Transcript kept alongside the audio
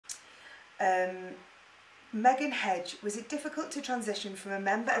Megan Hedge, was it difficult to transition from a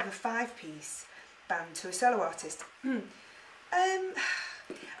member of a 5-piece band to a solo artist? I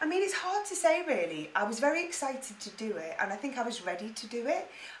mean, it's hard to say really. I was very excited to do it, and I think I was ready to do it.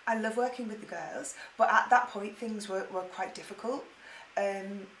 I love working with the girls, but at that point things were quite difficult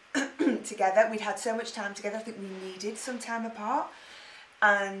together. We'd had so much time together, I think we needed some time apart.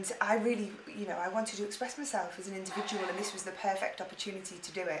 And I really, you know, I wanted to express myself as an individual, and this was the perfect opportunity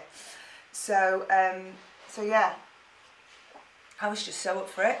to do it. So, so yeah, I was just so up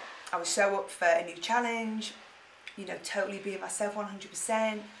for it. I was so up for a new challenge, you know, totally being myself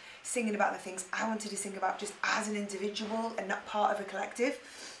 100%, singing about the things I wanted to sing about just as an individual and not part of a collective.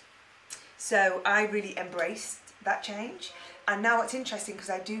 So I really embraced that change. And now it's interesting because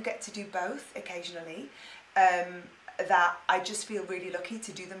I do get to do both occasionally, that I just feel really lucky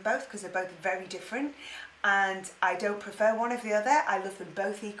to do them both because they're both very different, and I don't prefer one over the other. I love them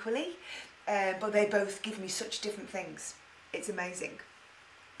both equally, but they both give me such different things. It's amazing.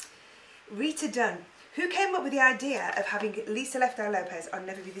 Rita Dunn. Who came up with the idea of having Lisa Left Eye Lopez on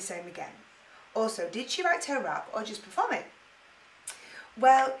Never Be the Same Again? Also, did she write her rap or just perform it?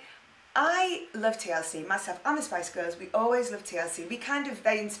 Well, I love TLC, myself and the Spice Girls. We always loved TLC.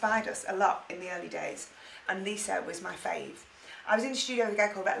 They inspired us a lot in the early days, and Lisa was my fave. I was in the studio with a guy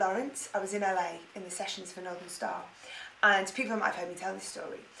called Rhett Lawrence. I was in LA in the sessions for Northern Star, and people might have heard me tell this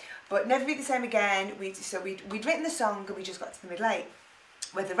story. But Never Be the Same Again, we'd written the song and we just got to the middle 8,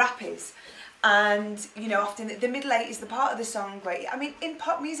 where the rap is. And, you know, often the middle 8 is the part of the song where, I mean, in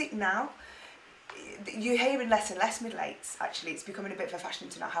pop music now, you're hearing less and less middle 8s, actually. It's becoming a bit of a fashion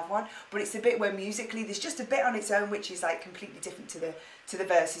to not have one. But it's the bit where musically there's just a bit on its own which is like completely different to the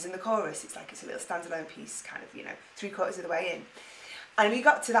verses and the chorus. It's like it's a little standalone piece, kind of, you know, 3/4 of the way in. And we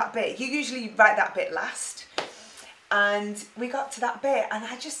got to that bit. You usually write that bit last. And we got to that bit and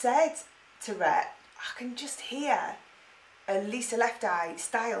I just said to Rhett, I can just hear a Lisa Left Eye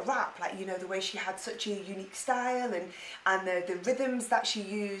style rap, like, you know, the way she had such a unique style and the rhythms that she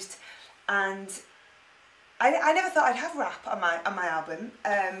used. And I never thought I'd have rap on my album.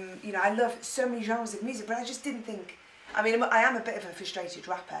 You know, I love so many genres of music, but I just didn't think, I mean, I am a bit of a frustrated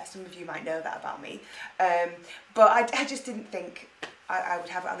rapper. Some of you might know that about me. But I just didn't think I would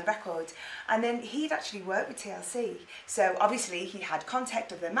have it on the record. And then he'd actually worked with TLC. So obviously he had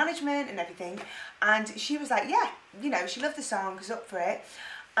contact of the management and everything. And she was like, yeah, you know, she loved the song, was up for it.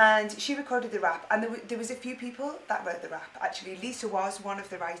 And she recorded the rap. And there was a few people that wrote the rap. Actually, Lisa was one of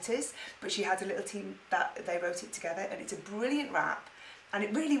the writers, but she had a little team that they wrote it together. And it's a brilliant rap. And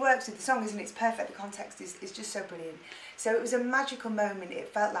it really works with the song, isn't it? It's perfect. The context is just so brilliant. So it was a magical moment. It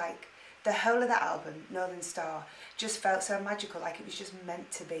felt like the whole of that album, Northern Star, just felt so magical, like it was just meant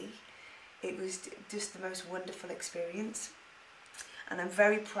to be. It was just the most wonderful experience. And I'm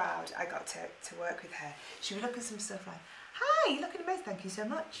very proud I got to work with her. She would look at some stuff like, hi, you're looking amazing, thank you so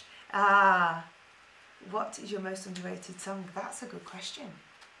much. What is your most underrated song? That's a good question.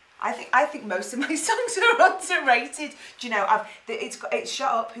 I think most of my songs are underrated. Do you know, it's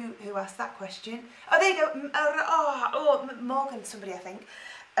shut up who asked that question. Oh, there you go. Morgan, somebody, I think.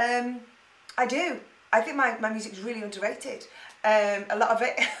 I do. I think my music's really underrated. A lot of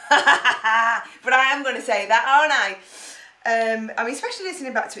it. But I am going to say that, aren't I? I mean, especially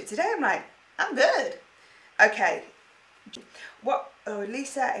listening back to it today, I'm like, I'm good. Okay.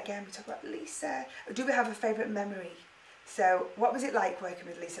 Lisa, again, we talk about Lisa. Do we have a favourite memory? So, what was it like working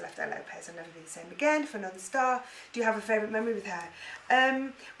with Lisa Left Eye Lopez? I'll Never Be the Same Again, for Northern Star. Do you have a favourite memory with her?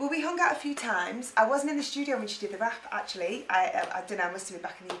 Well, we hung out a few times. I wasn't in the studio when she did the rap, actually. I don't know, I must have been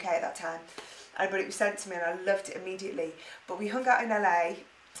back in the UK at that time. But it was sent to me and I loved it immediately. But we hung out in LA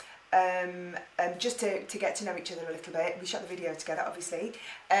just to get to know each other a little bit. We shot the video together, obviously.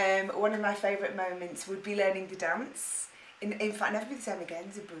 One of my favourite moments would be learning the dance. In fact, Never Be the Same Again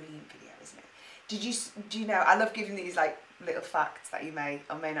is a brilliant video, isn't it? Do you know, I love giving these like little facts that you may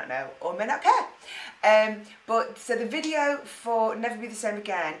or may not know or may not care. But so the video for Never Be the Same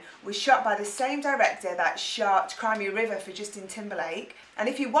Again was shot by the same director that shot Cry Me a River for Justin Timberlake. And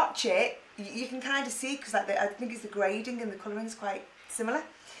if you watch it, you can kind of see, because like I think it's the grading and the colouring is quite similar.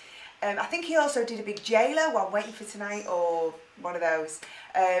 I think he also did a big J-Lo, While Waiting for Tonight, or one of those.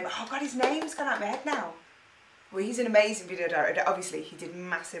 Oh God, his name's gone out of my head now. Well, he's an amazing video director. Obviously, he did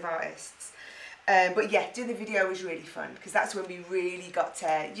massive artists. But yeah, doing the video was really fun because that's when we really got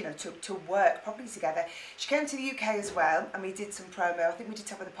to, you know, to work properly together. She came to the UK as well and we did some promo. I think we did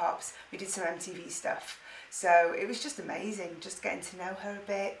Top of the Pops, we did some MTV stuff. So it was just amazing, just getting to know her a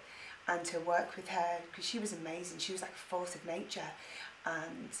bit and to work with her because she was amazing. She was like a force of nature.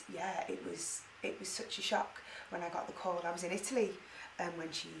 And yeah, it was such a shock when I got the call. I was in Italy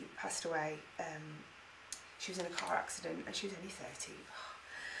when she passed away. She was in a car accident and she was only 30.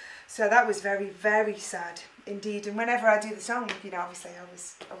 So that was very, very sad indeed. And whenever I do the song, you know, obviously I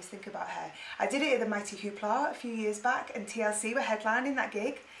always think about her. I did it at the Mighty Hoopla a few years back, and TLC were headlining that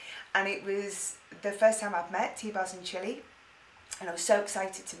gig, and it was the first time I've met T-Boz and Chili, and I was so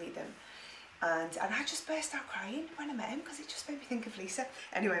excited to meet them. And I just burst out crying when I met him because it just made me think of Lisa.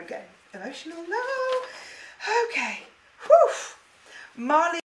 Anyway, I'm getting emotional now. Okay, whew. Marley.